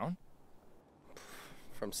turn it down?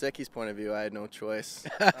 From Sicky's point of view, I had no choice,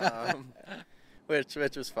 which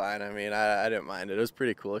was fine. I mean, I didn't mind it. It was a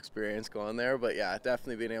pretty cool experience going there. But, yeah,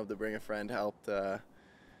 definitely being able to bring a friend helped.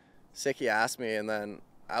 Sicky asked me, and then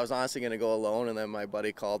I was honestly going to go alone, and then my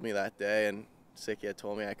buddy called me that day, and Sicky had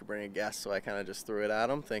told me I could bring a guest, so I kind of just threw it at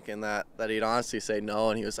him, thinking that he'd honestly say no,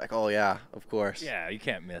 and he was like, oh, yeah, of course. Yeah, you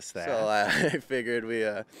can't miss that. So I figured we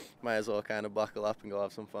might as well kind of buckle up and go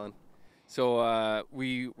have some fun. So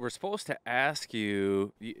we were supposed to ask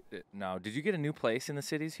you, now, did you get a new place in the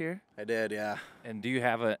cities here? I did, yeah. And do you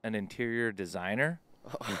have an interior designer?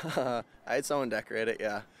 I had someone decorate it,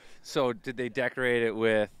 yeah. So did they decorate it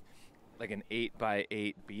with like an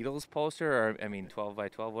 8x8 Beatles poster, or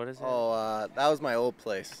 12x12? What is it? Oh, that was my old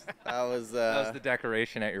place. That was the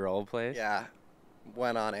decoration at your old place. Yeah,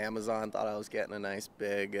 went on Amazon, thought I was getting a nice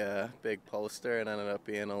big poster, and ended up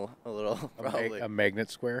being a little probably a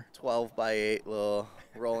magnet square. 12x8 little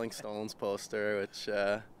Rolling Stones poster, which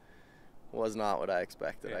was not what I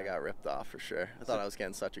expected. Yeah. I got ripped off for sure. I thought I was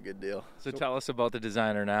getting such a good deal. So tell us about the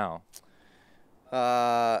designer now.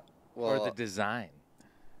 Well, Or the design.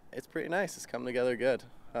 It's pretty nice. It's come together good.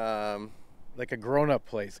 Like a grown-up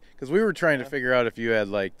place, because we were trying to figure out if you had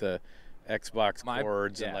like the Xbox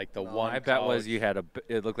cords and like the one. My bet was you had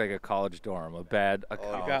it looked like a college dorm, a bed, a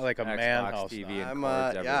couch, you got like a Xbox man house TV, now. and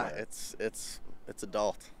cords yeah, everywhere. it's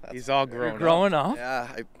adult. He's all grown. You're growing up. Yeah,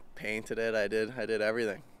 I painted it. I did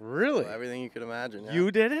everything. Really? So everything you could imagine. Yeah.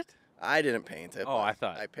 You did it? I didn't paint it. Oh, I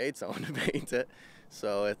thought I paid someone to paint it.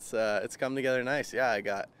 So it's come together nice. Yeah, I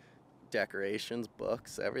got decorations,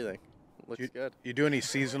 books, everything. Looks good. You do any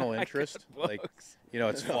seasonal interest? Like, books.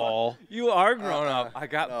 It's fall. You are grown up. I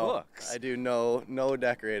got no, books. I do no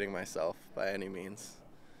decorating myself by any means.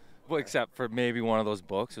 Well, except for maybe one of those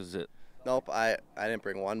books. Was it? Nope, I didn't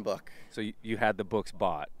bring one book. So you had the books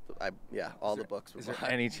bought. All the books were Is there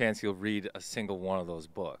bought. any chance you'll read a single one of those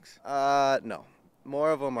books? No.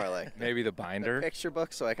 More of them are like Maybe the binder? the picture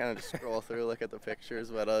books, so I kind of just scroll through, look at the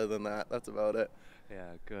pictures, but other than that, that's about it.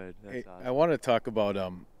 Yeah, good. That's Hey, awesome. I want to talk about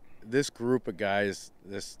this group of guys,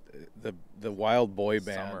 the Wild Boy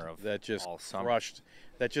Band Summer of that just all summer. crushed,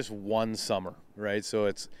 that just won summer, right? So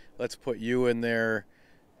let's put you in there,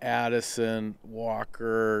 Addison,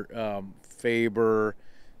 Walker, Faber,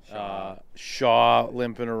 Shaw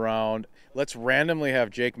limping around. Let's randomly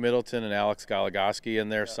have Jake Middleton and Alex Goligoski in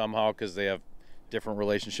there somehow, because they have different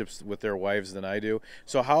relationships with their wives than I do.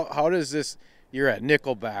 So how does this? You're at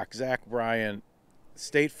Nickelback, Zach Bryan,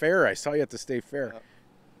 State Fair. I saw you at the State Fair.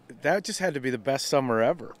 That just had to be the best summer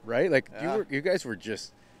ever, right? Like you guys were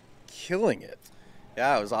just killing it.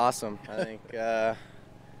 Yeah, it was awesome. I think I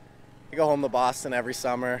go home to Boston every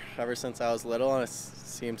summer ever since I was little, and it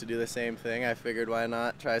seemed to do the same thing. I figured why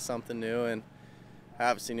not try something new, and I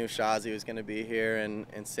obviously knew Shazzy was going to be here, and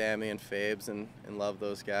Sammy and Fabes, and love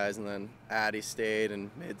those guys. And then Addy stayed,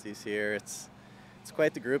 and Midsy's here. It's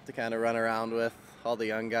quite the group to kind of run around with, all the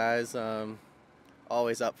young guys.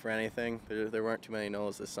 Always up for anything. There weren't too many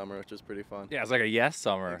no's this summer, which was pretty fun. Yeah, it's like a yes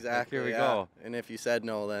summer. Exactly. Like, here we yeah. go. And if you said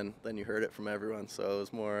no, then you heard it from everyone. So it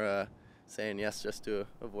was more saying yes just to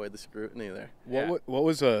avoid the scrutiny there. What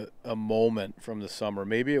was a moment from the summer?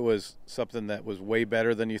 Maybe it was something that was way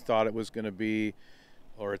better than you thought it was going to be,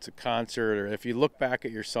 or it's a concert, or if you look back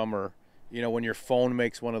at your summer, you know, when your phone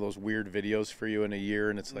makes one of those weird videos for you in a year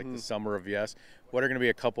and it's like the summer of yes, what are going to be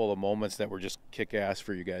a couple of moments that were just kick-ass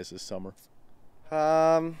for you guys this summer?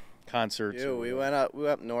 Concerts. We went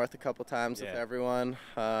up north a couple times with everyone.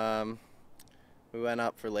 We went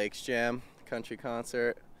up for Lakes Jam country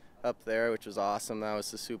concert up there, which was awesome. That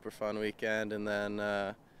was a super fun weekend. And then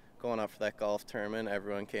going up for that golf tournament,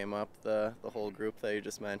 everyone came up, the whole group that you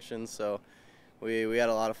just mentioned. So we had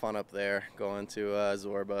a lot of fun up there, going to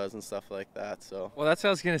Zorba's and stuff like that. So that's what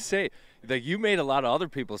I was gonna say. Like, you made a lot of other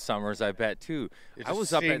people's summers, I bet too. I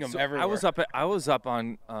was up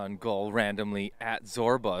on Gull randomly at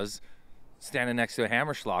Zorba's, standing next to a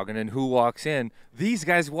Hammerschlagen, and who walks in? These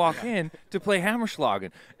guys walk in to play Hammerschlagen,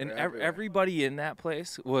 and everybody in that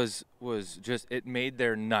place was just, it made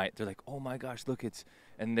their night. They're like, oh my gosh, look,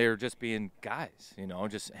 and they're just being guys, you know,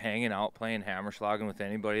 just hanging out playing Hammerschlagen with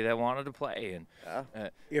anybody that wanted to play.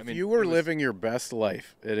 And if you were living your best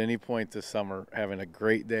life at any point this summer, having a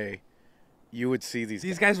great day, you would see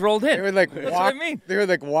these guys rolled in. They would like That's what I mean. They would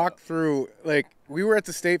like walk through. Like, we were at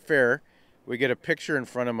the state fair. We get a picture in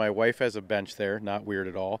front of, my wife has a bench there, not weird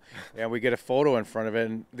at all, and we get a photo in front of it,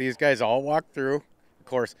 and these guys all walk through. Of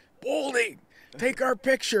course, Boldy, take our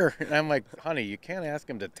picture. And I'm like, honey, you can't ask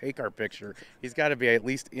him to take our picture. He's got to be at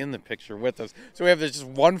least in the picture with us. So we have this just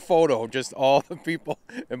one photo, just all the people,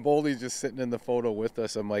 and Boldy's just sitting in the photo with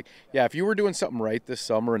us. I'm like, yeah, if you were doing something right this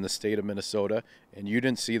summer in the state of Minnesota and you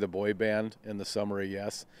didn't see the boy band in the summer of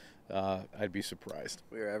yes, I'd be surprised.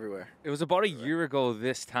 we were everywhere. It was about a year ago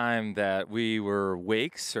this time that we were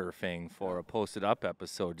wake surfing for a Posted Up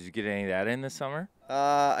episode. Did you get any of that in this summer?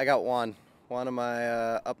 I got one. One of my,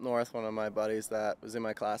 up north, one of my buddies that was in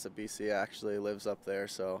my class at BC actually lives up there,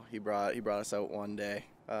 so he brought us out one day.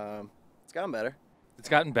 It's gotten better. It's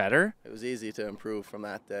gotten better? It was easy to improve from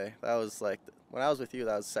that day. That was like, when I was with you,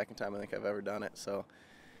 that was the second time I think I've ever done it, so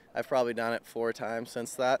I've probably done it 4 times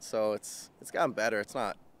since that, so it's gotten better. It's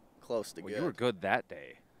not close to good. You were good that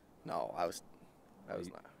day. No, I was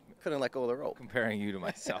not. Couldn't let go of the rope. Comparing you to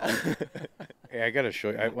myself. Hey, I got to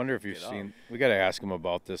show you. I wonder if you've seen. We got to ask him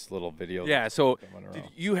about this little video. Yeah, so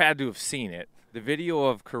you had to have seen it. The video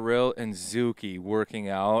of Kirill and Zuki working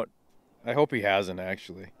out. I hope he hasn't,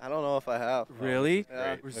 actually. I don't know if I have. Really?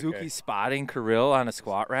 Yeah. Were Zuki spotting Kirill on a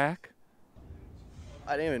squat rack?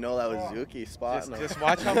 I didn't even know that was Zuki spotting him. Just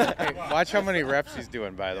watch how many reps he's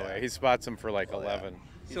doing, by the way. He spots him for like 11.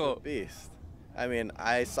 He's a beast. I mean,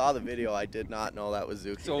 I saw the video. I did not know that was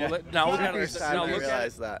Zuki. So now we got to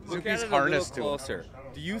realize that. Look at it a little closer.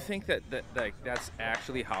 Do you think that like that's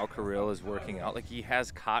actually how Kirill is working out? Like, he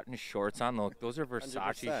has cotton shorts on. Look, those are Versace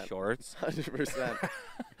 100%. Shorts. 100%.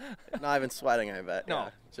 Not even sweating, I bet. No, yeah.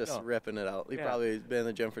 Just ripping it out. He probably been in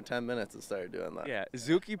the gym for 10 minutes and started doing that. Yeah,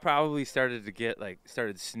 Zuki probably started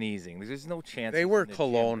sneezing. There's no chance. They wear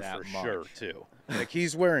cologne for sure too. Like,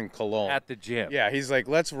 he's wearing cologne at the gym. Yeah, he's like,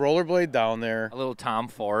 let's rollerblade down there. A little Tom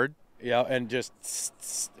Ford. Yeah, and just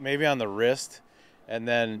maybe on the wrist. And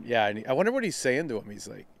then, yeah, and I wonder what he's saying to him. He's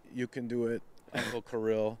like, you can do it, Uncle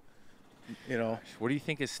Kirill. You know. What do you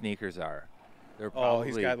think his sneakers are? They're probably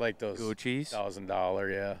he's got like those Gucci's.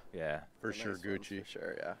 $1,000, yeah. Yeah. For sure, Gucci. For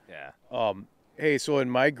sure, yeah. Yeah. Hey, so in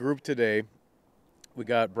my group today, we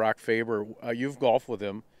got Brock Faber. You've golfed with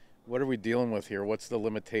him. What are we dealing with here? What's the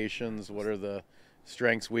limitations? What are the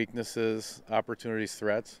strengths, weaknesses, opportunities,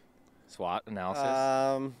 threats? SWOT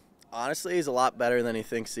analysis? Honestly, he's a lot better than he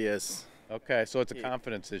thinks he is. Okay, so it's a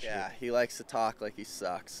confidence issue. Yeah, he likes to talk like he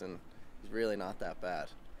sucks, and he's really not that bad.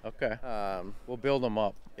 Okay. We'll build him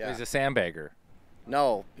up. Yeah. He's a sandbagger.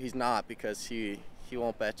 No, he's not, because he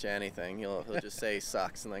won't bet you anything. He'll just say he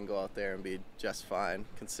sucks and then go out there and be just fine,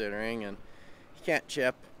 considering. And he can't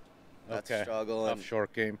chip. That's a struggle. Tough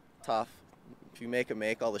short game. Tough. If you make him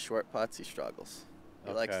make all the short putts, he struggles.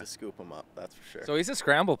 He likes to scoop them up, that's for sure. So he's a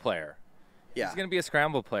scramble player. Yeah. He's going to be a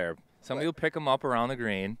scramble player. Somebody will pick him up around the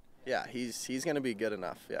green. Yeah, he's going to be good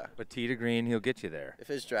enough, yeah. But tee to green, he'll get you there. If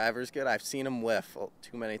his driver's good, I've seen him whiff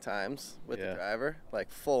too many times with the driver,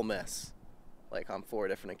 like full miss, like on 4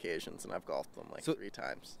 different occasions, and I've golfed them like 3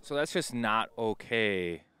 times. So that's just not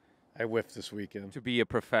okay. I whiffed this weekend. To be a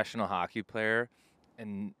professional hockey player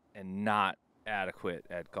and not adequate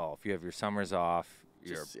at golf. You have your summers off.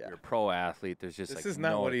 You're a pro athlete. There's just this is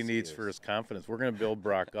not what he needs for his confidence. We're going to build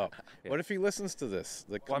Brock up. What if he listens to this?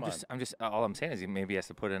 Like, come on. I'm just all I'm saying is he maybe has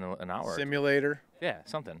to put in an hour. Simulator. Yeah,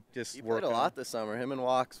 something. He played a lot this summer. Him and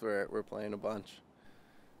Walks were playing a bunch,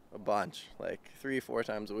 like 3-4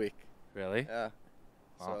 times a week. Really? Yeah.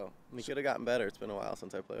 So he could have gotten better. It's been a while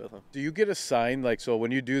since I played with him. Do you get assigned, like, so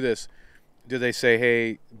when you do this, do they say,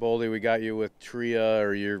 hey, Boldy, we got you with Tria,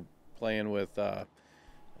 or you're playing with, I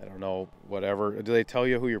don't know, whatever. Do they tell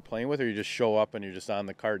you who you're playing with, or you just show up and you're just on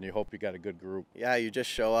the card and you hope you got a good group? Yeah, you just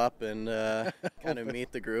show up and kind of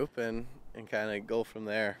meet the group and kind of go from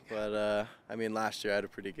there. But, I mean, last year I had a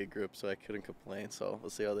pretty good group, so I couldn't complain. So we'll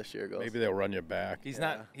see how this year goes. Maybe they'll run you back. He's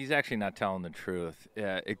actually not telling the truth.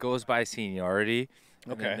 It goes by seniority,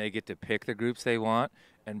 and then they get to pick the groups they want.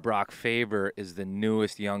 And Brock Faber is the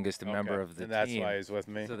newest, youngest member of the and that's team. why he's with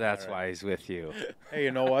me. So that's why he's with you. Hey,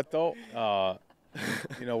 you know what, though?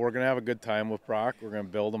 You know, we're going to have a good time with Brock. We're going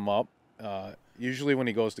to build him up. Usually when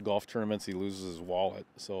he goes to golf tournaments, he loses his wallet.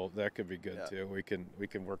 So that could be good, too. We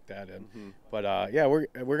can work that in. But, yeah, we're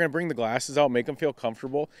going to bring the glasses out, make him feel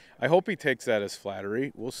comfortable. I hope he takes that as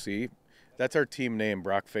flattery. We'll see. That's our team name,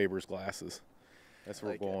 Brock Faber's Glasses. That's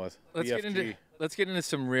what we're going with. Let's get into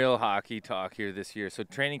some real hockey talk here this year. So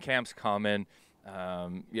training camp's coming.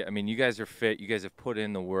 Yeah, I mean, you guys are fit. You guys have put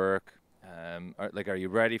in the work. Are you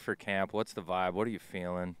ready for camp? What's the vibe? What are you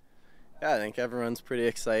feeling? Yeah, I think everyone's pretty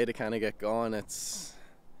excited to kind of get going. Once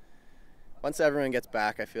everyone gets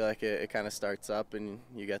back, I feel like it kind of starts up, and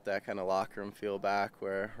you get that kind of locker room feel back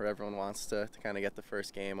where everyone wants to kind of get the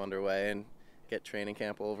first game underway and get training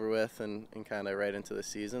camp over with and kind of right into the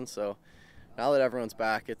season. So now that everyone's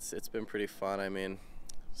back, it's been pretty fun. I mean,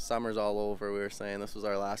 summer's all over. We were saying this was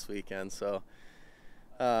our last weekend, so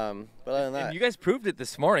but other than that, and you guys proved it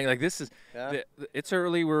this morning. Like, this is it's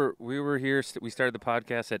early. We were here. We started the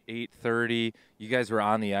podcast at 8:30. You guys were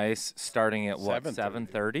on the ice starting at what,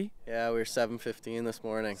 7:30? Yeah, we were 7:15 this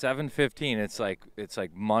morning. 7:15. It's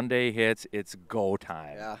like Monday hits. It's go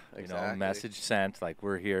time. Yeah, exactly. You know, message sent. Like,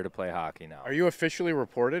 we're here to play hockey now. Are you officially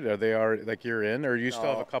reported? Like you're in, or do you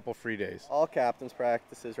still have a couple free days? All captains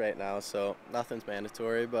practices right now, so nothing's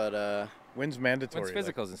mandatory. But when's mandatory? When's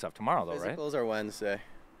physicals and stuff tomorrow, though, right? Physicals are Wednesday.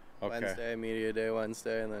 Okay. Wednesday, media day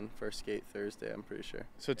Wednesday, and then first skate Thursday, I'm pretty sure.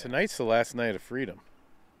 So tonight's the last night of freedom.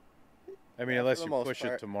 I mean, unless you push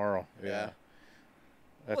part. it tomorrow. Yeah.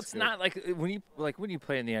 Well, it's not like when you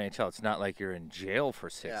play in the NHL, it's not like you're in jail for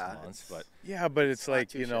 6 months, but but it's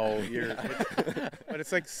like, you know, shabby. but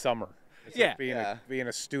it's like summer. It's Yeah. like being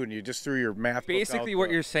a student. You just threw your math basically book out what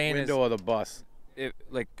the you're saying window of the bus.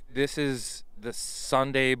 This is the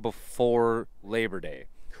Sunday before Labor Day.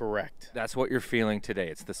 Correct. That's what you're feeling today.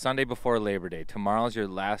 It's the Sunday before Labor Day. Tomorrow's your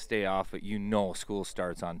last day off, but you know school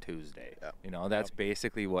starts on Tuesday. Yep. You know, that's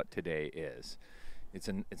basically what today is. It's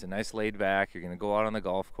a nice laid back. You're going to go out on the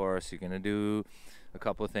golf course. You're going to do a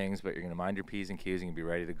couple of things, but you're going to mind your P's and Q's and be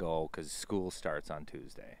ready to go because school starts on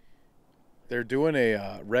Tuesday. They're doing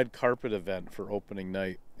a red carpet event for opening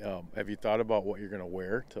night. Have you thought about what you're going to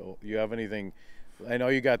wear? You have anything? I know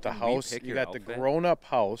you got the house. You got the grown-up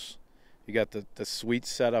house. You got the suite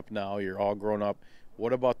set up now. You're all grown up.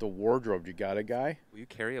 What about the wardrobe? You got a guy? Will you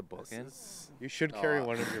carry a book in? You should carry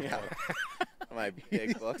one of your books. My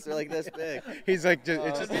big books are like this big. He's like,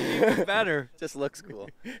 it's just even better. Just looks cool.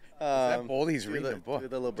 Is that Boldy? He's reading a book.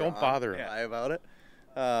 Don't bother him. Lie about it.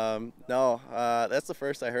 No, that's the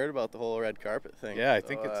first I heard about the whole red carpet thing. Yeah, I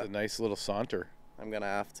think it's a nice little saunter. I'm gonna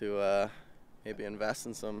have to maybe invest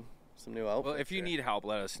in some new outfits. Well, if you need help,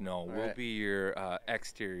 let us know. We'll be your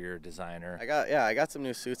exterior designer. I got some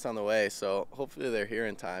new suits on the way, so hopefully they're here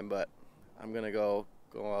in time. But I'm gonna go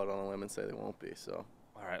out on a limb and say they won't be. So.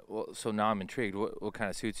 All right. Well, so now I'm intrigued. What kind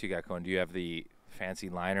of suits you got going? Do you have the fancy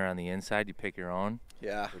liner on the inside? You pick your own?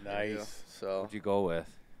 Yeah. Nice. So. What'd you go with?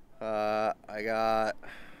 I got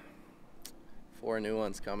 4 new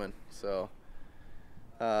ones coming. So.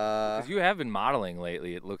 Because you have been modeling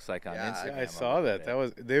lately, it looks like on Instagram. Yeah, I saw that.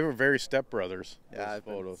 They were very stepbrothers. Yeah, I've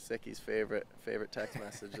been Sicky's favorite text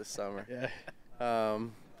message this summer. Yeah.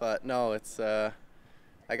 But no, it's I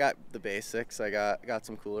got the basics. I got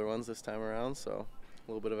some cooler ones this time around, so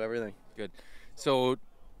a little bit of everything. Good. So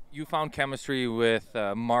you found chemistry with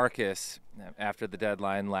Marcus after the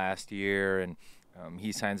deadline last year, and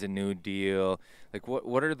he signs a new deal. Like,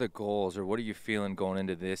 what are the goals, or what are you feeling going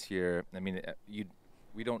into this year? I mean,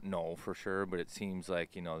 we don't know for sure, but it seems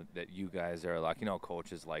like, you know, that you guys are like, you know,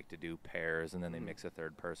 coaches like to do pairs and then they mix a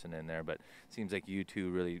third person in there, but it seems like you two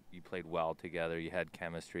really, you played well together. You had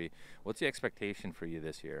chemistry. What's the expectation for you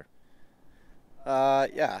this year?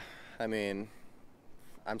 Yeah, I mean,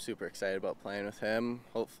 I'm super excited about playing with him.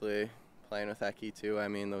 Hopefully playing with Eki too. I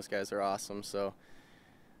mean, those guys are awesome. So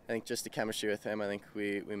I think just the chemistry with him, I think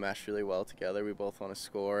we mesh really well together. We both want to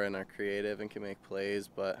score and are creative and can make plays,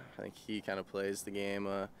 but I think he kind of plays the game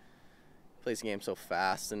so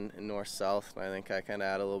fast and north-south, and I think I kind of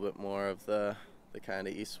add a little bit more of the kind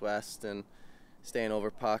of east-west and staying over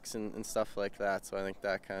pucks and stuff like that. So I think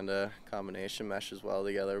that kind of combination meshes well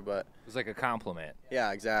together. But It's like a compliment.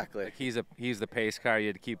 yeah, exactly. Like he's the pace car. You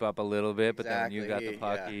had to keep up a little bit, but then when you got the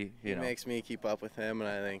puck, yeah. he makes me keep up with him, and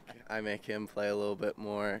I think I make him play a little bit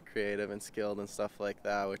more creative and skilled and stuff like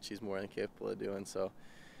that, which he's more than capable of doing. So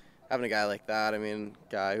having a guy like that, I mean,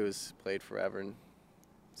 guy who's played forever and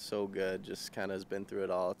so good, just kind of has been through it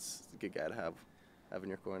all. It's a good guy to have in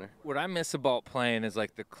your corner. What I miss about playing is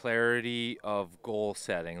like the clarity of goal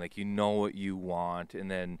setting. Like you know what you want, and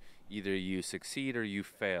then either you succeed or you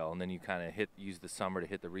fail, and then you kind of use the summer to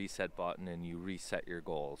hit the reset button and you reset your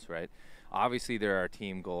goals, right? Obviously there are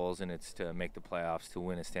team goals, and it's to make the playoffs, to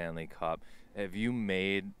win a Stanley Cup. Have you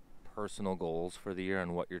made personal goals for the year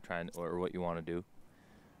on what you're trying or what you want to do?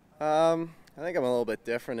 I think I'm a little bit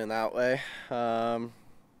different in that way. For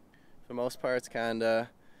the most part, it's kind of,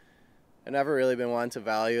 I've never really been one to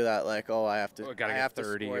value that, like, oh, I have to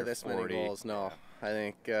score this many goals. No, I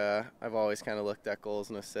think I've always kind of looked at goals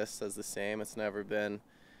and assists as the same. It's never been,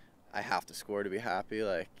 I have to score to be happy.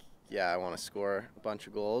 Like, yeah, I want to score a bunch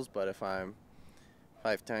of goals, but if I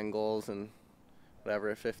have 10 goals and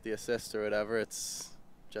whatever, 50 assists or whatever, it's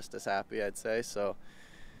just as happy, I'd say. So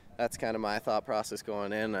that's kind of my thought process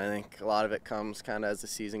going in. I think a lot of it comes kind of as the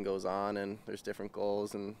season goes on, and there's different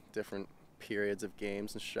goals and different periods of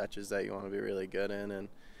games and stretches that you want to be really good in, and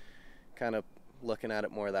kind of looking at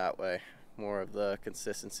it more that way, more of the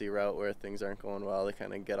consistency route where things aren't going well, they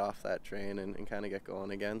kind of get off that train and kind of get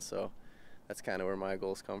going again. So that's kind of where my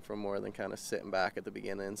goals come from, more than kind of sitting back at the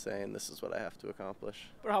beginning and saying this is what I have to accomplish.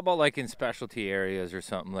 But how about like in specialty areas or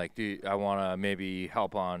something? Like, I want to maybe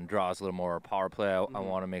help on draws a little more, power play. I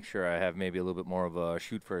want to make sure I have maybe a little bit more of a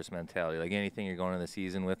shoot first mentality. Like anything you're going into the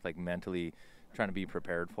season with, like mentally trying to be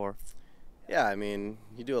prepared for? Yeah, I mean,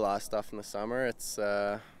 you do a lot of stuff in the summer. It's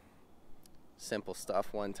simple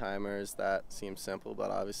stuff, one-timers, that seems simple,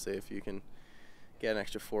 but obviously if you can get an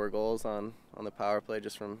extra 4 goals on the power play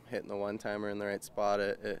just from hitting the one-timer in the right spot,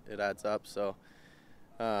 it adds up. So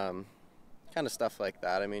kind of stuff like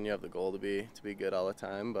that. I mean, you have the goal to be good all the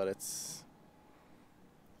time, but it's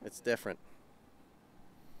different.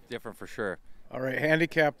 Different for sure. All right,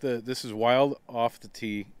 handicap this is Wild Off the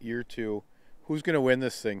Tee, year 2. Who's going to win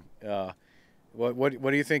this thing? What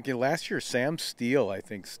do you think? Last year, Sam Steele, I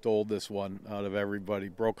think, stole this one out of everybody,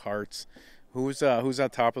 broke hearts. Who's on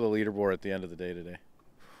top of the leaderboard at the end of the day today?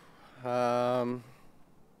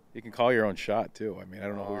 You can call your own shot too. I mean, I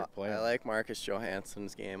don't know who you're playing. I like Marcus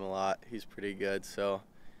Johansson's game a lot. He's pretty good. So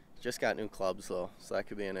just got new clubs though, so that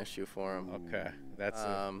could be an issue for him. Okay, that's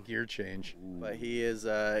a gear change. But he is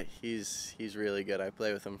he's really good. I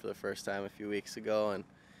played with him for the first time a few weeks ago, and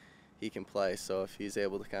he can play. So if he's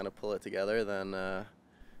able to kind of pull it together, then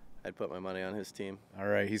I'd put my money on his team. All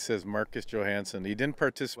right, he says Marcus Johansson. He didn't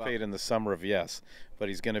participate in the summer of Yes, but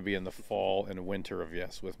he's going to be in the fall and winter of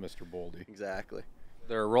Yes with Mr. Boldy. Exactly.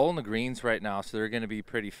 They're rolling the greens right now, so they're going to be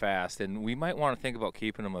pretty fast. And we might want to think about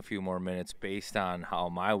keeping them a few more minutes based on how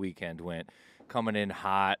my weekend went. Coming in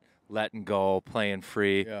hot, letting go, playing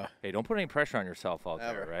free. Yeah. Hey, don't put any pressure on yourself out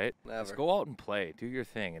there, right? Never. Just go out and play. Do your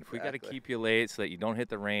thing. And if we got to keep you late so that you don't hit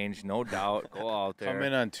the range, no doubt, go out there. Come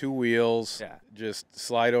in on 2 wheels. Yeah. Just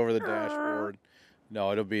slide over the dashboard.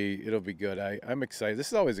 No, it'll be good. I'm excited. This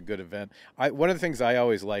is always a good event. One of the things I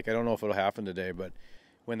always like, I don't know if it'll happen today, but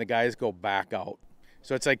when the guys go back out.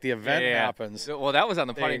 So it's like the event happens. Well, that was on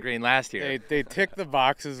the putting green last year. They tick the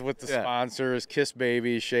boxes with the sponsors, kiss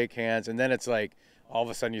babies, shake hands, and then it's like all of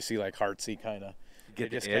a sudden you see like Heartsy kind of.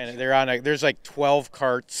 There's like 12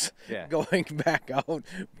 carts going back out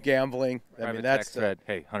gambling. I mean, that's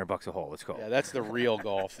hey, $100 a hole. Let's go. Yeah, that's the real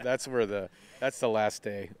golf. That's the last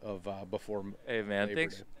day of before. Hey man, Labor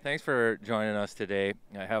Day. Thanks for joining us today.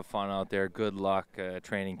 Have fun out there. Good luck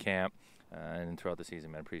training camp and throughout the season,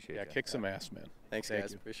 man. Appreciate it. Yeah, kick some ass, man. Thanks,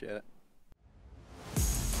 guys. Appreciate it.